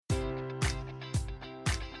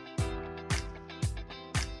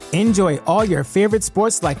Enjoy all your favorite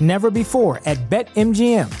sports like never before at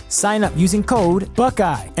BetMGM. Sign up using code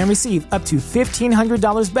Buckeye and receive up to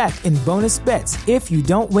 $1,500 back in bonus bets if you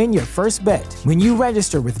don't win your first bet. When you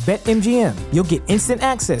register with BetMGM, you'll get instant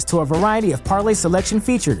access to a variety of parlay selection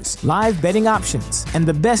features, live betting options, and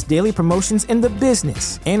the best daily promotions in the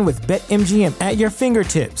business. And with BetMGM at your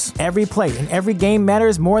fingertips, every play and every game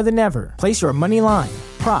matters more than ever. Place your money line,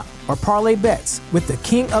 prop, or parlay bets with the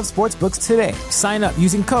king of sportsbooks today. Sign up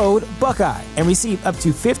using code Buckeye and receive up to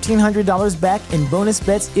 $1,500 back in bonus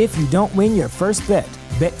bets if you don't win your first bet.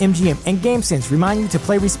 BetMGM and GameSense remind you to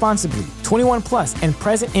play responsibly. 21 plus and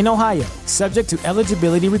present in Ohio, subject to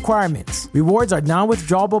eligibility requirements. Rewards are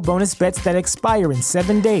non-withdrawable bonus bets that expire in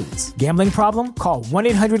 7 days. Gambling problem? Call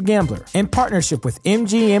 1-800-GAMBLER. In partnership with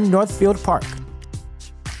MGM Northfield Park.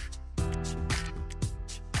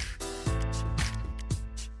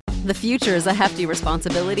 The future is a hefty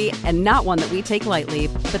responsibility and not one that we take lightly.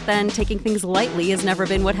 But then taking things lightly has never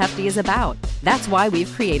been what Hefty is about. That's why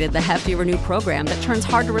we've created the Hefty Renew program that turns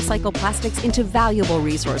hard-to-recycle plastics into valuable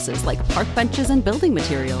resources like park benches and building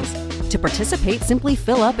materials. To participate, simply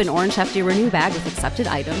fill up an orange Hefty Renew bag with accepted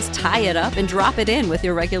items, tie it up, and drop it in with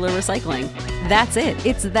your regular recycling. That's it.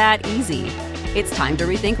 It's that easy. It's time to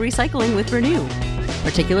rethink recycling with Renew.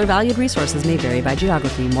 Particular valued resources may vary by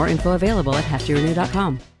geography. More info available at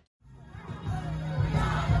heftyrenew.com.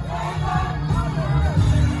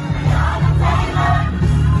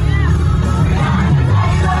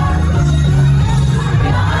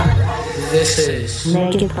 This is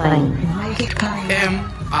Naked Plane. MIP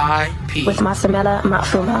With Masamela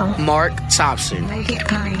Matfumo. Mark Thompson.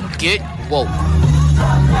 Get woke.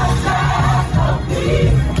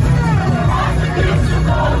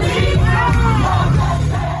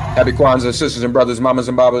 Happy Kwanzaa, sisters and brothers, mamas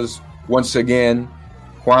and babas. Once again,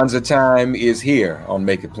 Kwanzaa time is here on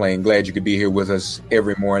Make It Plain. Glad you could be here with us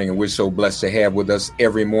every morning, and we're so blessed to have with us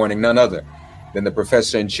every morning none other than the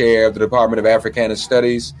professor and chair of the Department of Africana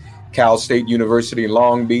Studies, Cal State University,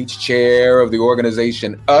 Long Beach, chair of the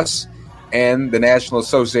organization US and the National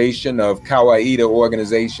Association of Kawaida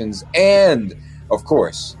Organizations, and, of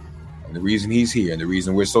course, and the reason he's here and the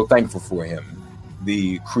reason we're so thankful for him,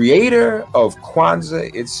 the creator of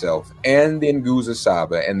Kwanzaa itself and the Nguzo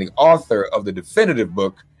Saba, and the author of the definitive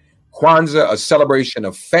book, Kwanzaa, A Celebration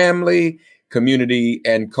of Family, Community,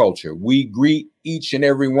 and Culture. We greet each and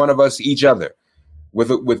every one of us, each other,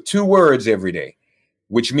 with 2 words every day,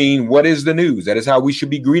 which mean, what is the news? That is how we should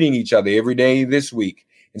be greeting each other every day this week.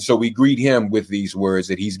 And so we greet him with these words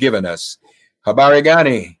that he's given us. Habari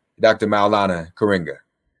gani, Dr. Maulana Karenga.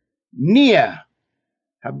 Nia,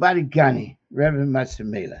 habari gani, Reverend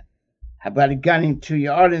Masamela. Habari gani to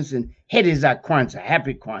your audience, and heri za Kwanzaa,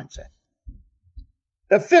 happy Kwanzaa.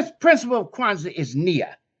 The 5th principle of Kwanzaa is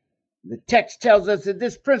Nia. The text tells us that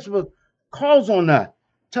this principle calls on us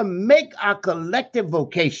to make our collective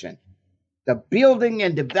vocation the building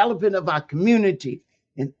and development of our community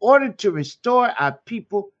in order to restore our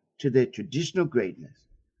people to their traditional greatness.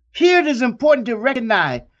 Here it is important to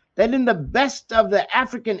recognize that in the best of the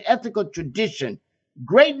African ethical tradition,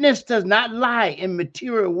 greatness does not lie in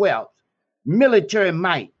material wealth, military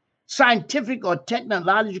might, scientific or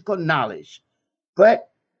technological knowledge, but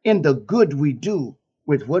in the good we do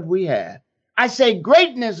with what we have. I say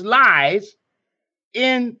greatness lies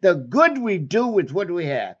in the good we do with what we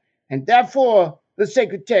have. And therefore, the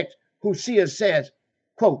sacred text, Hosea says,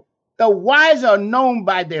 quote, the wise are known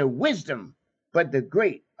by their wisdom, but the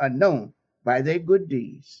great are known by their good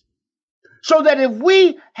deeds. So that if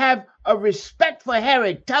we have a respect for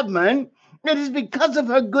Harriet Tubman, it is because of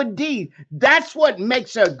her good deeds. That's what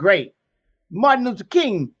makes her great. Martin Luther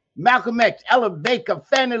King, Malcolm X, Ella Baker,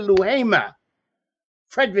 Fannie Lou Hamer,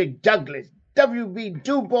 Frederick Douglass, W.B.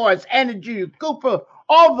 Du Bois, Anna G. Cooper,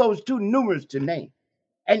 all those too numerous to name.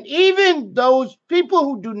 And even those people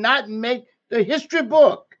who do not make the history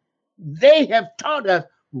book, they have taught us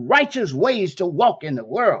righteous ways to walk in the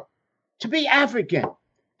world, to be African,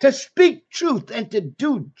 to speak truth and to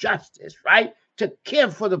do justice, right? To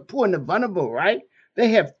care for the poor and the vulnerable, right?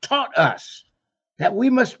 They have taught us that we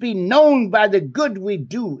must be known by the good we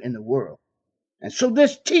do in the world. And so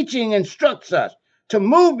this teaching instructs us to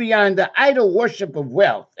move beyond the idle worship of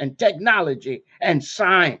wealth and technology and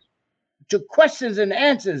science to questions and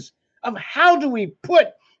answers of how do we put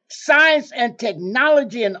science and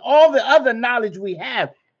technology and all the other knowledge we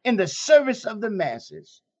have in the service of the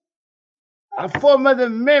masses. Our foremother,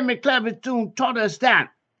 Mary McLeod Bethune, taught us that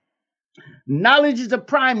knowledge is the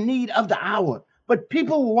prime need of the hour, but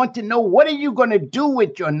people will want to know, what are you going to do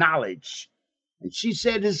with your knowledge? And she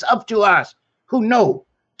said, it's up to us who know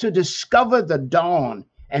to discover the dawn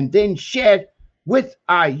and then share with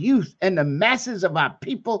our youth and the masses of our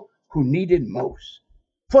people who need it most.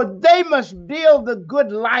 For they must build the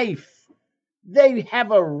good life. They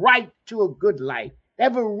have a right to a good life. They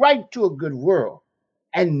have a right to a good world.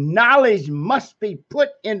 And knowledge must be put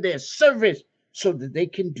in their service so that they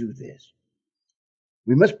can do this.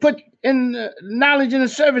 We must put in knowledge in the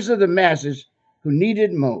service of the masses who need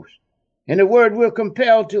it most. In a word, we're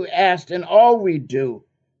compelled to ask in all we do,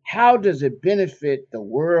 how does it benefit the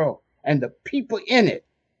world and the people in it,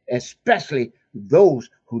 especially those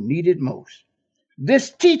who need it most?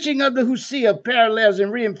 This teaching of the Hosea parallels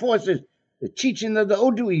and reinforces the teaching of the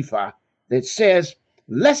Odu Ifa that says,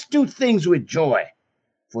 let's do things with joy,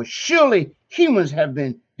 for surely humans have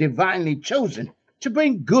been divinely chosen to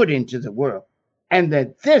bring good into the world, and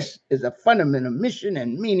that this is a fundamental mission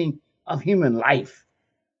and meaning of human life,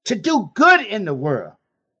 to do good in the world,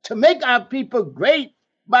 to make our people great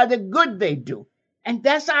by the good they do. And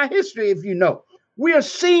that's our history, if you know. We are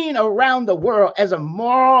seen around the world as a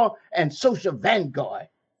moral and social vanguard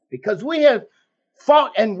because we have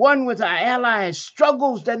fought and won with our allies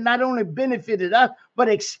struggles that not only benefited us, but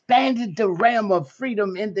expanded the realm of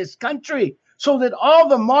freedom in this country so that all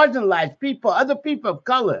the marginalized people, other people of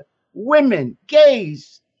color, women,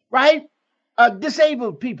 gays, right?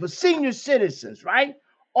 Disabled people, senior citizens, right?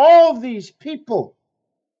 All these people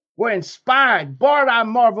were inspired, borrowed our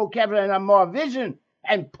moral vocabulary and our moral vision,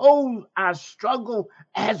 and posed our struggle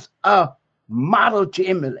as a model to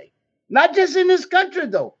emulate. Not just in this country,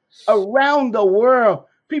 though. Around the world,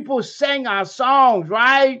 people sang our songs,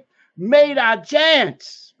 right? Made our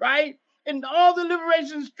chants, right? And all the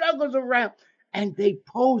liberation struggles around. And they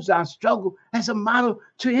posed our struggle as a model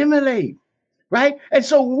to emulate, right? And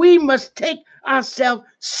so we must take ourselves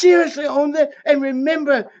seriously on that and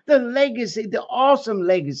remember the legacy, the awesome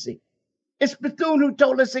legacy. It's Bethune who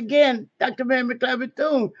told us again, Dr. Mary McLeod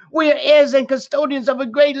Bethune, we are heirs and custodians of a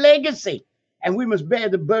great legacy, and we must bear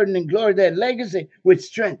the burden and glory of that legacy with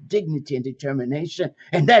strength, dignity, and determination.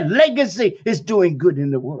 And that legacy is doing good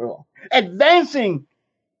in the world, advancing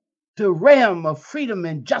the realm of freedom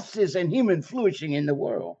and justice and human flourishing in the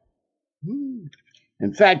world.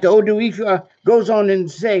 In fact, the Odu Ifa goes on and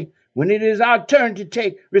say, when it is our turn to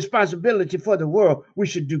take responsibility for the world, we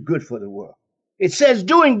should do good for the world. It says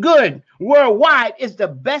doing good worldwide is the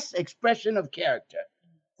best expression of character,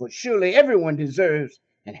 for surely everyone deserves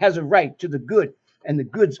and has a right to the good and the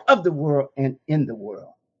goods of the world and in the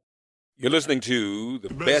world. You're listening to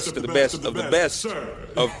the best of the best of the best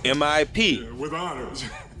of MIP. With honors.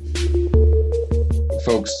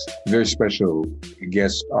 Folks, very special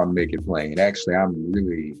guest on Make It Plain. Actually,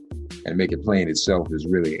 and Make It Plain itself is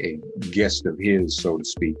really a guest of his, so to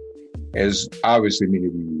speak. As obviously many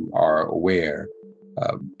of you are aware,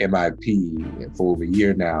 MIP for over a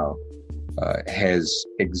year now has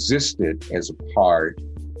existed as a part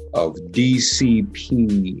of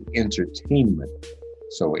DCP Entertainment.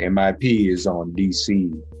 So MIP is on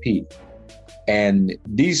DCP. And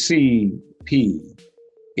DCP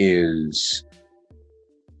is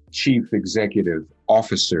chief executive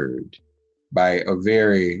officered by a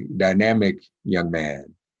very dynamic young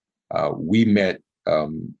man. We met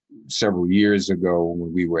several years ago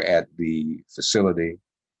when we were at the facility.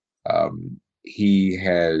 He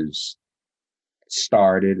has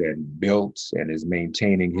started and built and is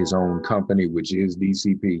maintaining his own company, which is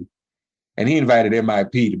DCP. And he invited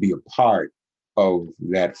MIP to be a part of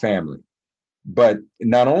that family. But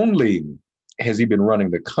not only has he been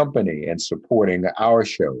running the company and supporting our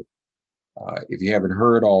show, if you haven't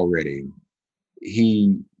heard already,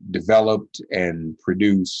 he developed and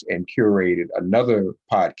produced and curated another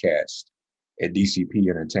podcast at DCP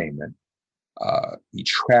Entertainment. He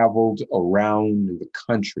traveled around the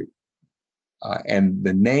country. And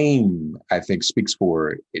the name, I think, speaks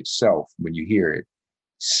for itself when you hear it.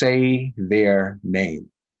 Say Their Name.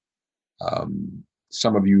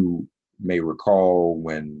 Some of you may recall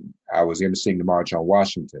when I was emceeing the March on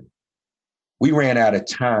Washington, we ran out of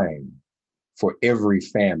time for every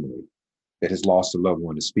family that has lost a loved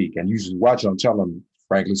one to speak. And usually watch them, tell them,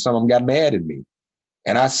 frankly, some of them got mad at me.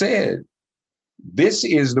 And I said, this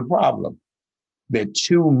is the problem, that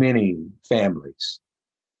too many families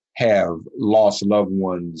have lost loved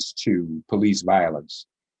ones to police violence,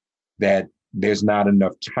 that there's not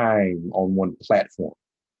enough time on one platform.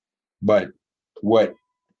 But what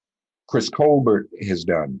Chris Colbert has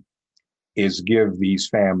done is give these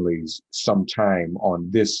families some time on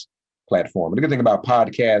this platform. And the good thing about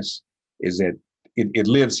podcasts is that it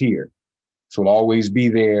lives here. So it'll always be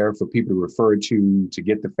there for people to refer to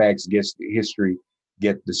get the facts, get the history,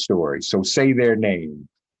 get the story. So Say Their Name,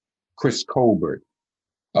 Chris Colbert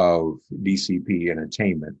of DCP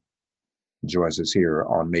Entertainment. joins us here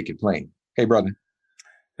on Make It Plain. Hey, brother.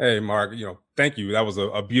 Hey, Mark, thank you. That was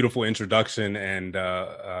a beautiful introduction. And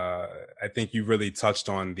I think you really touched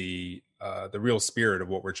on the real spirit of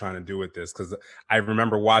what we're trying to do with this. Because I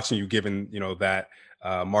remember watching you giving, that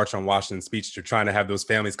March on Washington speech. You're trying to have those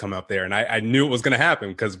families come up there. And I knew it was going to happen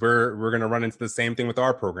because we're going to run into the same thing with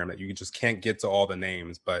our program, that you just can't get to all the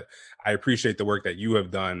names. But I appreciate the work that you have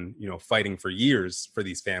done, fighting for years for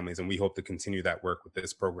these families. And we hope to continue that work with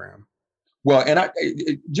this program. Well, and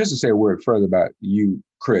just to say a word further about you,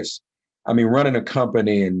 Chris, I mean, running a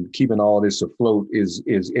company and keeping all this afloat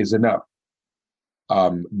is enough.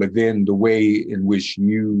 But then the way in which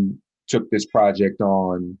you took this project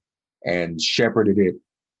on and shepherded it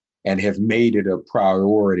and have made it a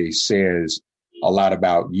priority says a lot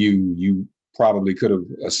about you. You probably could have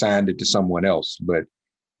assigned it to someone else, but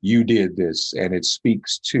you did this, and it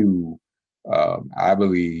speaks to, I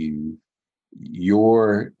believe,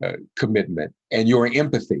 your commitment and your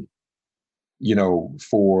empathy,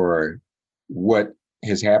 for what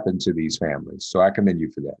has happened to these families. So I commend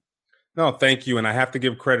you for that. No, thank you. And I have to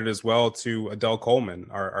give credit as well to Adele Coleman,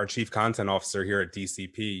 our chief content officer here at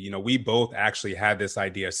DCP. We both actually had this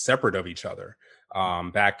idea separate of each other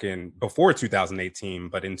back before 2018.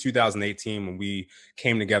 But in 2018, when we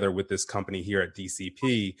came together with this company here at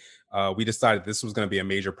DCP, we decided this was going to be a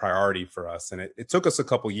major priority for us. And it took us a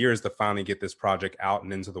couple years to finally get this project out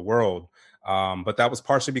and into the world. But that was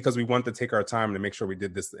partially because we wanted to take our time to make sure we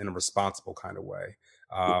did this in a responsible kind of way.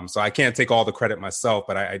 So I can't take all the credit myself,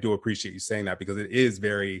 but I do appreciate you saying that, because it is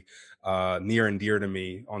very near and dear to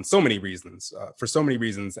me on so many reasons. For so many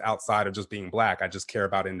reasons outside of just being Black, I just care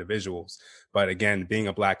about individuals. But again, being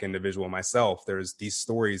a Black individual myself, these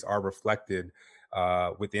stories are reflected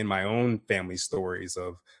within my own family stories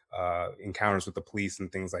of encounters with the police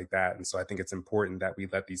and things like that. And so I think it's important that we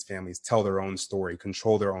let these families tell their own story,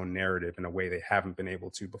 control their own narrative in a way they haven't been able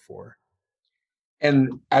to before.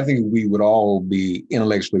 And I think we would all be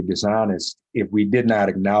intellectually dishonest if we did not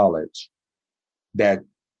acknowledge that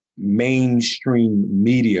mainstream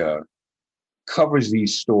media covers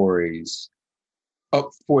these stories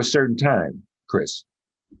up for a certain time, Chris.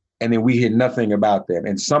 And then we hear nothing about them.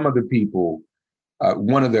 And some of the people,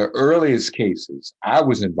 one of the earliest cases I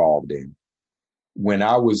was involved in when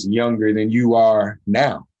I was younger than you are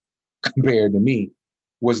now, compared to me,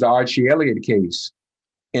 was the Archie Elliott case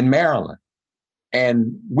in Maryland.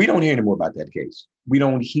 And we don't hear anymore about that case. We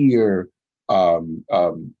don't hear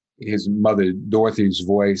his mother, Dorothy's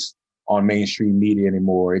voice on mainstream media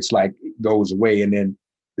anymore. It's like it goes away. And then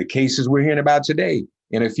the cases we're hearing about today,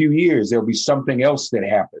 in a few years, there'll be something else that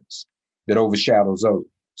happens that overshadows those.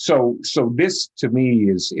 So this to me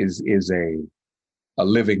is a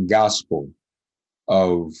living gospel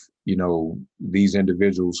of, these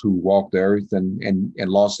individuals who walked the earth and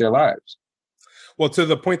lost their lives. Well, to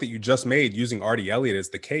the point that you just made, using Artie Elliott as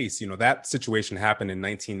the case, that situation happened in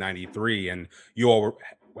 1993, and you all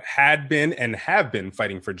had been and have been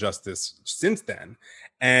fighting for justice since then.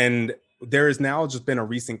 And there has now just been a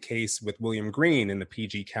recent case with William Green in the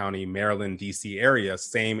PG County, Maryland, DC area,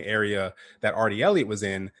 same area that Artie Elliott was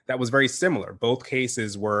in, that was very similar. Both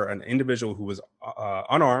cases were an individual who was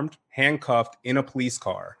unarmed, handcuffed in a police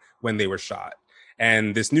car when they were shot.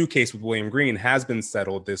 And this new case with William Green has been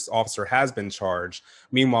settled. This officer has been charged.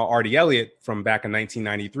 Meanwhile, Artie Elliott, from back in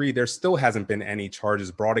 1993, there still hasn't been any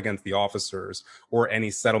charges brought against the officers or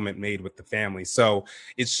any settlement made with the family. So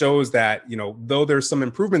it shows that, though there's some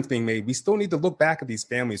improvements being made, we still need to look back at these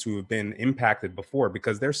families who have been impacted before,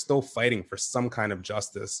 because they're still fighting for some kind of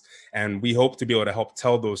justice. And we hope to be able to help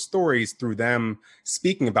tell those stories through them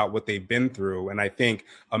speaking about what they've been through. And I think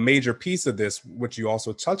a major piece of this, which you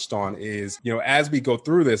also touched on, is, as we go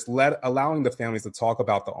through this, allowing the families to talk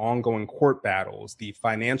about the ongoing court battles, the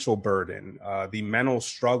financial burden, the mental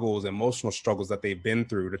struggles, emotional struggles that they've been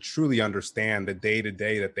through, to truly understand the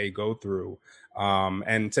day-to-day that they go through,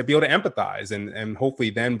 and to be able to empathize and hopefully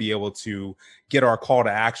then be able to get our call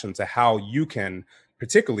to action to how you can,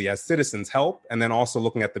 particularly as citizens, help, and then also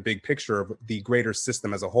looking at the big picture of the greater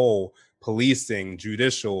system as a whole, policing,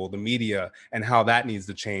 judicial, the media, and how that needs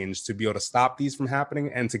to change to be able to stop these from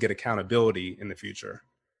happening and to get accountability in the future.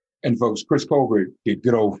 And folks, Chris Colbert did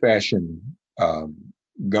good old-fashioned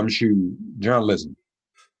gumshoe journalism.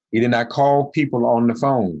 He did not call people on the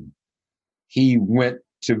phone. He went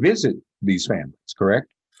to visit these families, correct?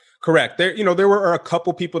 Correct. There were a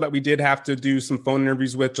couple people that we did have to do some phone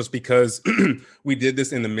interviews with just because we did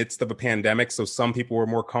this in the midst of a pandemic. So some people were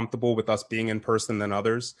more comfortable with us being in person than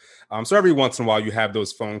others. So every once in a while you have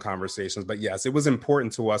those phone conversations. But yes, it was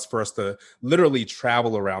important to us for us to literally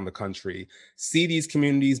travel around the country, see these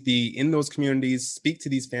communities, be in those communities, speak to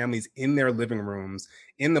these families in their living rooms,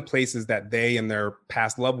 in the places that they and their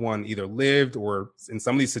past loved one either lived, or in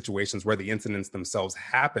some of these situations where the incidents themselves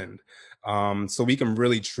happened. So we can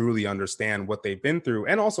really truly understand what they've been through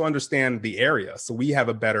and also understand the area. So we have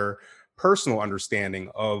a better personal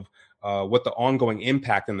understanding of what the ongoing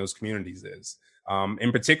impact in those communities is.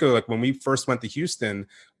 In particular, like when we first went to Houston,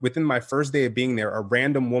 within my first day of being there, a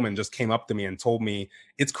random woman just came up to me and told me,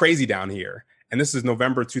 "It's crazy down here." And this is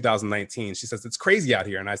November 2019. She says, "It's crazy out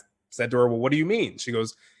here." And I said to her, "Well, what do you mean?" She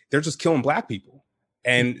goes, "They're just killing Black people."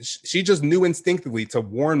 And she just knew instinctively to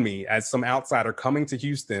warn me as some outsider coming to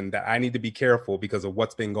Houston that I need to be careful because of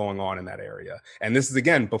what's been going on in that area. And this is,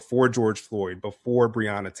 again, before George Floyd, before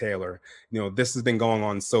Breonna Taylor. This has been going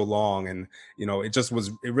on so long. And,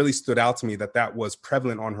 it really stood out to me that was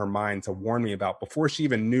prevalent on her mind to warn me about before she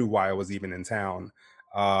even knew why I was even in town.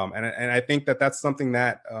 And I think that's something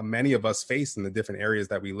that many of us face in the different areas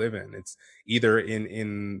that we live in. It's either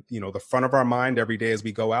in the front of our mind every day as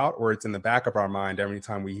we go out, or it's in the back of our mind every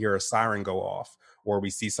time we hear a siren go off or we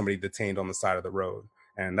see somebody detained on the side of the road.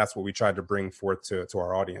 And that's what we tried to bring forth to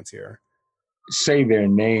our audience here. Say Their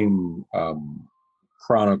Name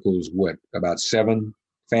chronicles what, about 7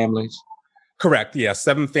 families? Correct. Yeah.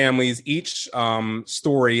 7 families. Each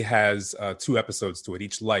story has 2 episodes to it.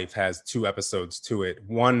 Each life has 2 episodes to it.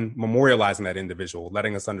 One memorializing that individual,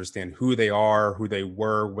 letting us understand who they are, who they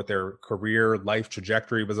were, what their career, life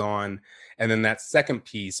trajectory was on. And then that second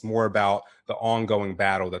piece, more about the ongoing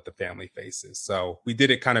battle that the family faces. So we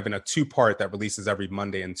did it kind of in a 2-part that releases every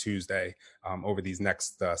Monday and Tuesday over these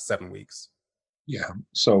next 7 weeks. Yeah.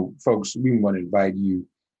 So folks, we want to invite you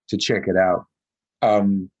to check it out.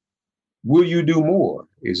 Will you do more?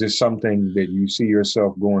 Is this something that you see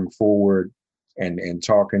yourself going forward and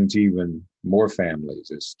talking to even more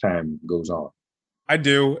families as time goes on? I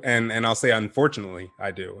do. And I'll say, unfortunately,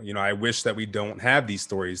 I do. I wish that we don't have these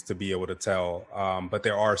stories to be able to tell, but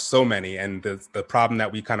there are so many. And the problem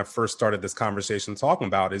that we kind of first started this conversation talking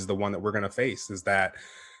about is the one that we're going to face, is that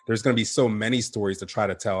there's going to be so many stories to try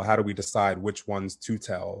to tell. How do we decide which ones to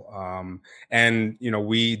tell? And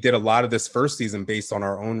we did a lot of this first season based on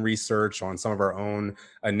our own research, on some of our own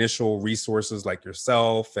initial resources like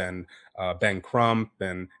yourself and Ben Crump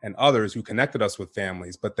and others who connected us with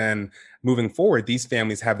families. But then moving forward, these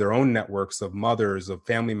families have their own networks of mothers, of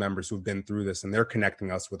family members who've been through this, and they're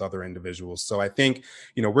connecting us with other individuals. So I think,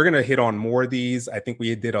 we're going to hit on more of these. I think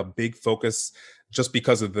we did a big focus just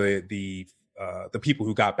because of the people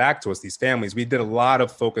who got back to us, these families. We did a lot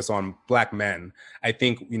of focus on Black men. I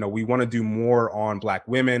think, we want to do more on Black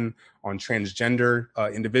women, on transgender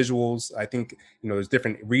individuals. I think, there's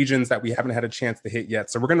different regions that we haven't had a chance to hit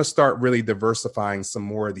yet. So we're going to start really diversifying some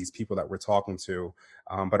more of these people that we're talking to.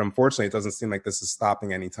 But unfortunately, it doesn't seem like this is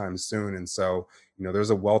stopping anytime soon. And so,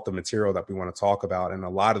 there's a wealth of material that we want to talk about. And a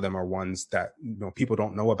lot of them are ones that, people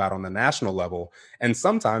don't know about on the national level, and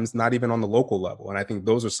sometimes not even on the local level. And I think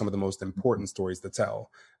those are some of the most important stories to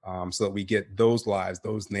tell, so that we get those lives,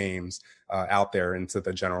 those names out there into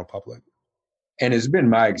the general public. And it's been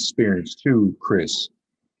my experience too, Chris,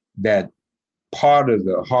 that part of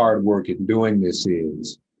the hard work in doing this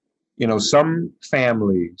is, some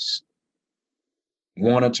families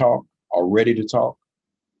want to talk, are ready to talk,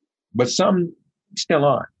 but some still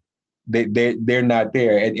aren't. They're not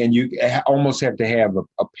there. And you almost have to have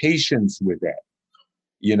a patience with that.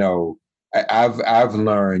 I've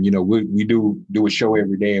learned, we do a show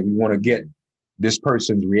every day and we want to get this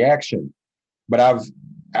person's reaction, but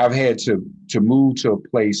I've had to move to a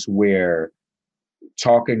place where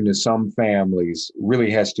talking to some families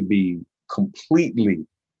really has to be completely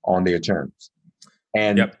on their terms.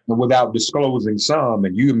 And without disclosing some,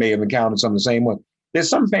 and you may have encountered some of the same one, there's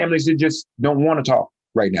some families that just don't want to talk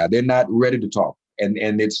right now. They're not ready to talk, and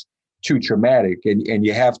it's too traumatic, and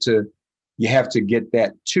you have to get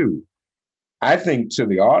that too. I think to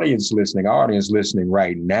the audience listening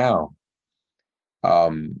right now,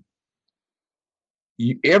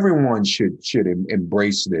 everyone should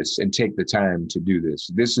embrace this and take the time to do this.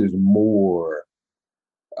 This is more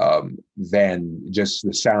than just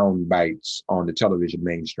the sound bites on the television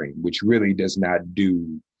mainstream, which really does not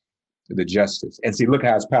do the justice. And see, look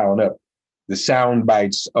how it's piling up. The sound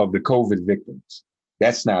bites of the COVID victims.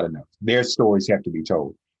 That's not enough. Their stories have to be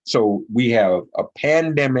told. So we have a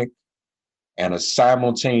pandemic and a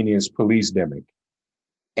simultaneous police-demic.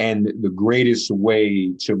 And the greatest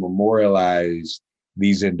way to memorialize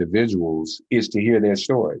these individuals is to hear their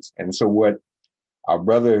stories. And so what our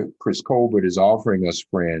brother Chris Colbert is offering us,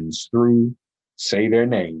 friends, through Say Their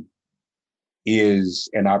Name, is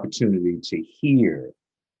an opportunity to hear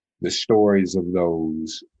the stories of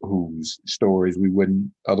those whose stories we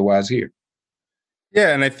wouldn't otherwise hear.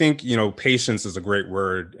 Yeah, and I think, patience is a great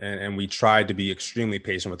word. And we tried to be extremely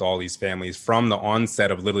patient with all these families from the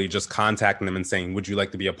onset of literally just contacting them and saying, would you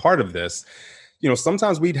like to be a part of this?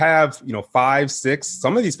 Sometimes we'd have, 5, 6,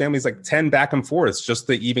 some of these families like 10 back and forths just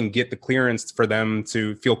to even get the clearance for them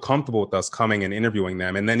to feel comfortable with us coming and interviewing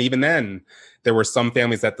them. And then even then, there were some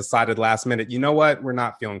families that decided last minute, you know what, we're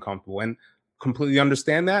not feeling comfortable, and completely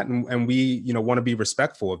understand that. And we, want to be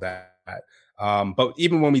respectful of that. But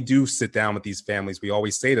even when we do sit down with these families, we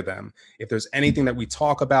always say to them, if there's anything that we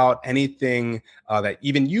talk about, anything that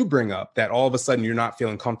even you bring up that all of a sudden you're not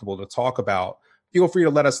feeling comfortable to talk about, feel free to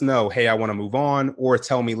let us know, hey, I want to move on, or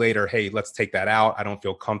tell me later, hey, let's take that out. I don't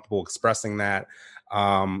feel comfortable expressing that.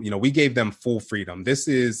 We gave them full freedom. This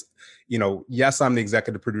is, yes, I'm the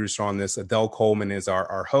executive producer on this. Adele Coleman is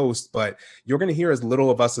our host, but you're going to hear as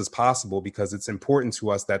little of us as possible because it's important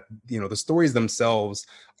to us that, the stories themselves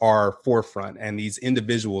are forefront and these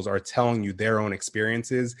individuals are telling you their own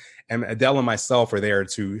experiences. And Adele and myself are there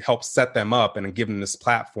to help set them up and give them this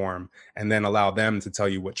platform and then allow them to tell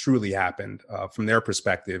you what truly happened from their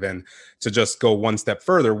perspective. And to just go one step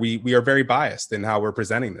further, we are very biased in how we're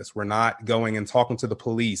presenting this. We're not going and talking to the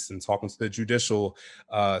police and talking to the judicial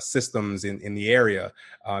systems in the area.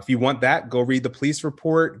 If you want that, go read the police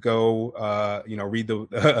report, go read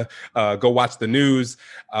go watch the news.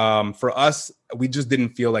 For us, we just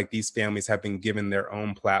didn't feel like these families have been given their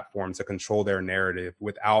own platform to control their narrative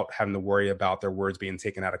without having to worry about their words being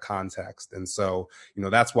taken out of context. And so,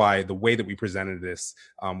 that's why the way that we presented this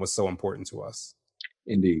was so important to us.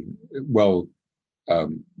 Indeed. Well,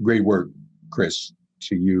 great work, Chris,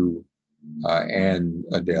 to you and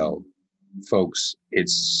Adele. Folks,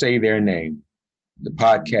 it's Say Their Name. The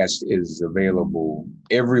podcast is available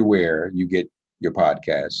everywhere you get your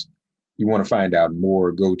podcast. You want to find out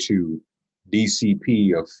more, go to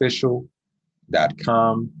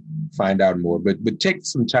dcpofficial.com, find out more, but take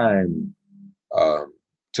some time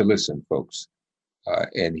to listen, folks,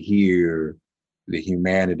 and hear the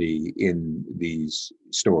humanity in these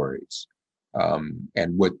stories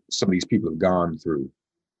and what some of these people have gone through.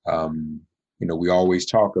 We always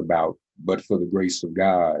talk about, but for the grace of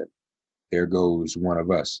God, there goes one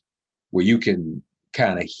of us, where you can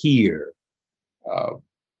kind of hear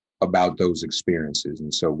about those experiences.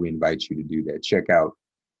 And so we invite you to do that. Check out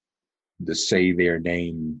the Say Their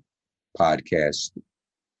Name podcast,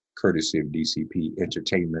 courtesy of DCP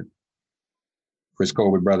Entertainment. Chris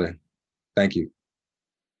Colbert, brother, thank you.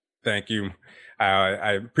 Thank you.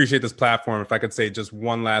 I appreciate this platform. If I could say just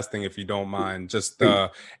one last thing, if you don't mind, just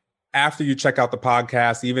after you check out the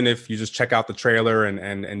podcast, even if you just check out the trailer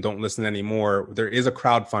and don't listen anymore, there is a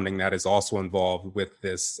crowdfunding that is also involved with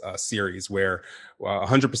this series where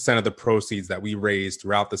 100% of the proceeds that we raise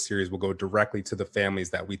throughout the series will go directly to the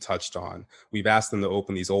families that we touched on. We've asked them to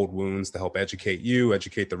open these old wounds to help educate you,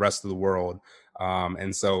 educate the rest of the world.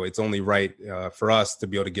 And so it's only right for us to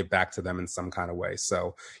be able to give back to them in some kind of way.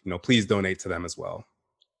 So, please donate to them as well.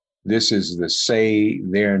 This is the Say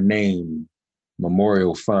Their Name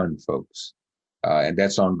Memorial Fund, folks. And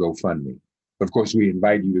that's on GoFundMe. But of course, we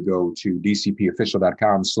invite you to go to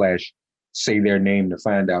dcpofficial.com/say their name to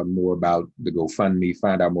find out more about the GoFundMe,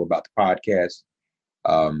 find out more about the podcast.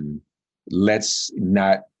 Let's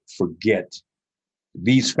not forget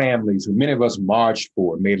these families who many of us marched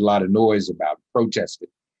for, made a lot of noise about, protested.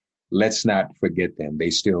 Let's not forget them. They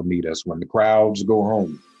still need us. When the crowds go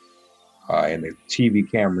home and the TV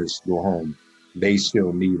cameras go home, they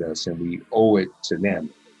still need us, and we owe it to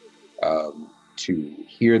them to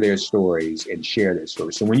hear their stories and share their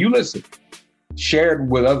stories. So when you listen, share it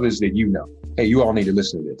with others that you know. Hey, you all need to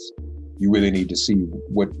listen to this. You really need to see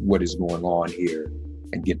what is going on here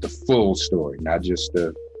and get the full story, not just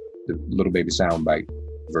the little baby soundbite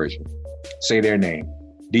version. Say Their Name.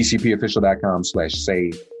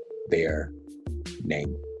 dcpofficial.com/say their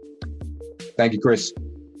name. Thank you, Chris.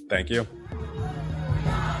 Thank you.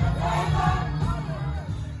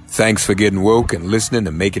 Thanks for getting woke and listening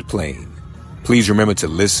to Make It Plain. Please remember to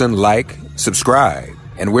listen, like, subscribe,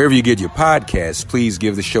 and wherever you get your podcasts, please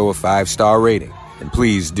give the show a 5-star rating. And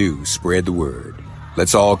please do spread the word.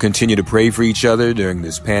 Let's all continue to pray for each other during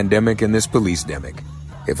this pandemic and this police-demic.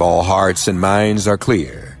 If all hearts and minds are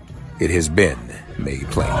clear, it has been made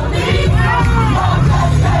plain.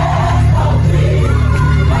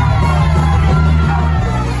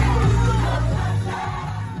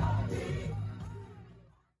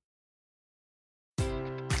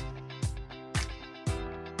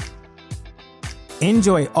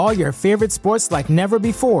 Enjoy all your favorite sports like never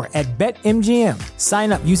before at BetMGM.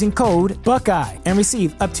 Sign up using code Buckeye and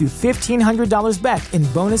receive up to $1,500 back in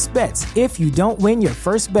bonus bets if you don't win your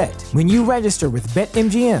first bet. When you register with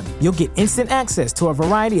BetMGM, you'll get instant access to a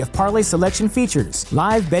variety of parlay selection features,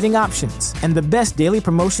 live betting options, and the best daily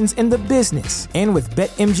promotions in the business. And with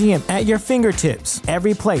BetMGM at your fingertips,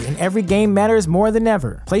 every play and every game matters more than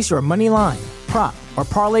ever. Place your money line, prop, or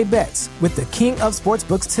parlay bets with the king of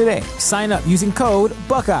sportsbooks today. Sign up using code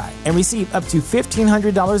Buckeye and receive up to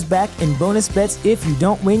 $1,500 back in bonus bets if you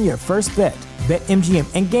don't win your first bet. BetMGM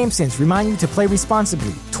and GameSense remind you to play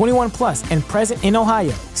responsibly. 21 plus and present in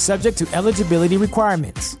Ohio, subject to eligibility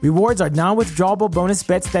requirements. Rewards are non-withdrawable bonus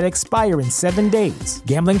bets that expire in 7 days.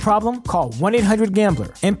 Gambling problem? Call 1-800-GAMBLER.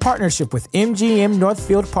 In partnership with MGM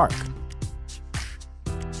Northfield Park.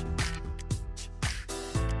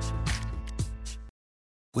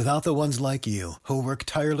 Without the ones like you, who work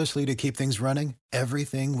tirelessly to keep things running,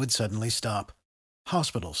 everything would suddenly stop.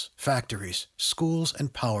 Hospitals, factories, schools,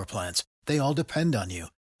 and power plants, they all depend on you.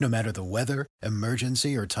 No matter the weather,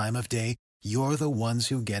 emergency, or time of day, you're the ones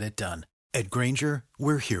who get it done. At Grainger,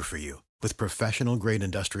 we're here for you with professional-grade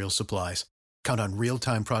industrial supplies. Count on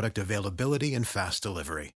real-time product availability and fast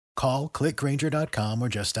delivery. Call, click Grainger.com, or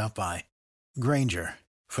just stop by. Grainger,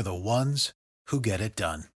 for the ones who get it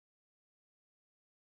done.